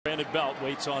Brandon Belt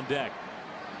waits on deck.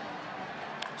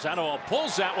 Sandoval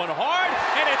pulls that one hard,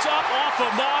 and it's up off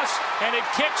of Moss, and it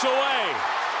kicks away.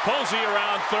 Posey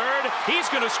around third.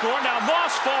 He's going to score. Now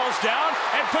Moss falls down,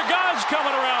 and Pagan's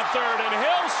coming around third, and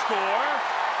he'll score.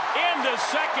 Into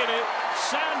second,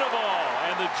 Sandoval.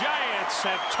 And the Giants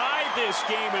have tied this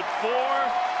game at 4.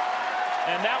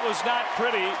 And that was not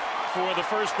pretty for the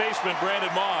first baseman,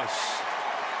 Brandon Moss.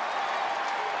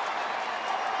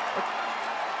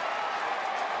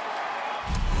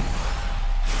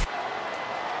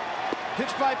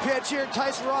 Pitch by pitch here.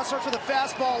 Tyson Ross starts with a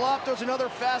fastball up. There's another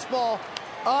fastball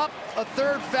up. A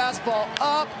third fastball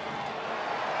up.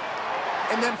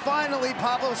 And then finally,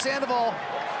 Pablo Sandoval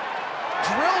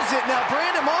drills it. Now,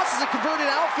 Brandon Moss is a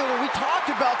converted outfielder. We talked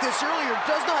about this earlier.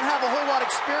 Does not have a whole lot of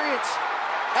experience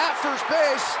at first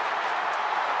base.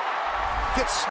 Gets